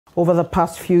Over the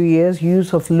past few years,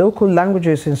 use of local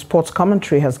languages in sports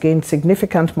commentary has gained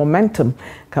significant momentum,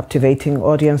 captivating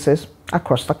audiences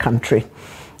across the country.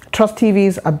 Trust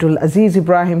TV's Abdul Aziz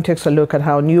Ibrahim takes a look at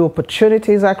how new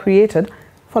opportunities are created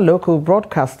for local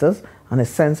broadcasters and a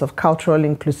sense of cultural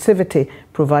inclusivity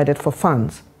provided for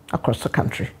fans across the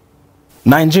country.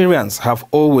 Nigerians have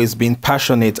always been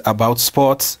passionate about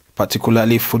sports,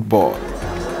 particularly football.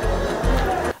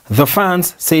 The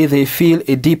fans say they feel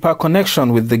a deeper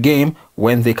connection with the game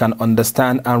when they can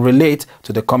understand and relate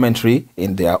to the commentary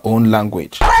in their own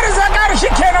language.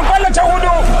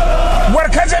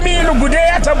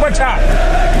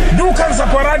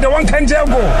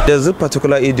 There's a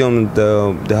particular idiom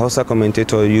the Hausa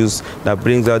commentator use that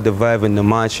brings out the vibe in the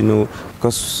match,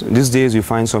 because these days you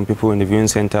find some people in the viewing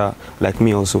center, like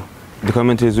me also. The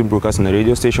commentaries we broadcast on the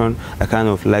radio station, I kind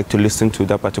of like to listen to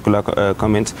that particular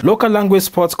comment. Local language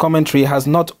sports commentary has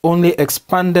not only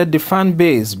expanded the fan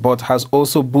base, but has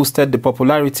also boosted the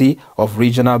popularity of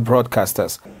regional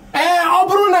broadcasters.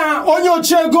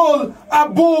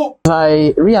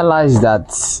 I realized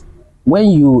that when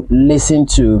you listen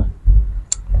to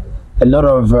a lot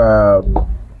of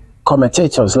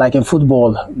commentators, like in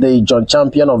football, the John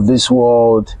Champion of this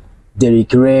world,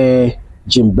 Derek Ray,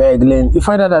 Jim Beglin, you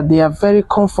find out that they are very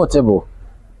comfortable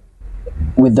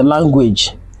with the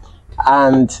language,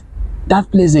 and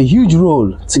that plays a huge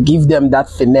role to give them that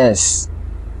finesse,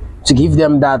 to give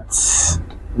them that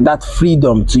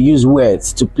freedom to use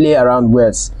words, to play around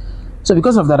words. So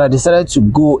because of that, I decided to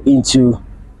go into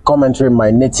commentary in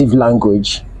my native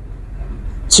language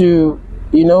to,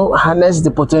 harness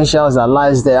the potentials that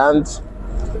lies there and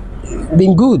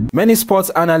been good. Many sports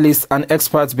analysts and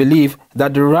experts believe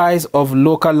that the rise of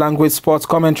local language sports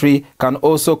commentary can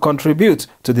also contribute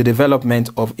to the development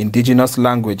of indigenous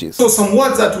languages. So some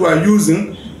words that we are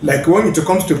using, like when it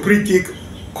comes to free kick,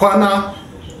 corner,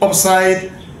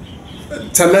 offside,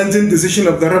 challenging decision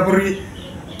of the referee,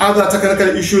 other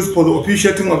technical issues for the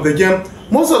officiating of the game,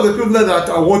 most of the people that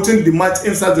are watching the match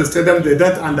inside the stadium, they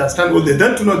don't understand or they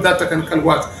don't know that technical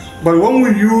words. But when we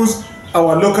use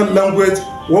our local language,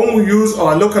 when we use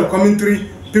our local commentary,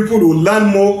 people will learn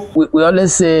more. We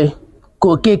always say,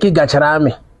 "Kokeke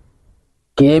gacharame,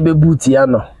 kebe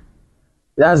butiano."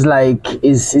 That's like,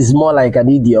 it's more like an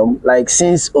idiom. Like,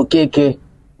 since Okeke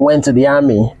went to the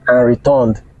army and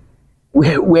returned,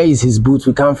 where is his boot?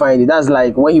 We can't find it. That's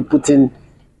like when you put in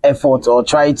effort or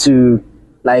try to,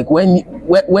 like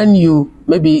when you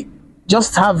maybe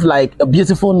just have like a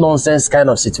beautiful nonsense kind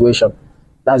of situation.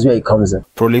 That's where it comes in.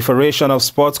 Proliferation of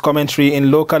sports commentary in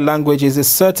local languages is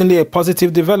certainly a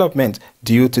positive development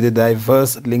due to the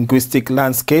diverse linguistic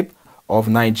landscape of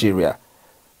Nigeria.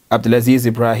 Abdulaziz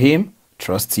Ibrahim,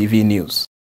 Trust TV News.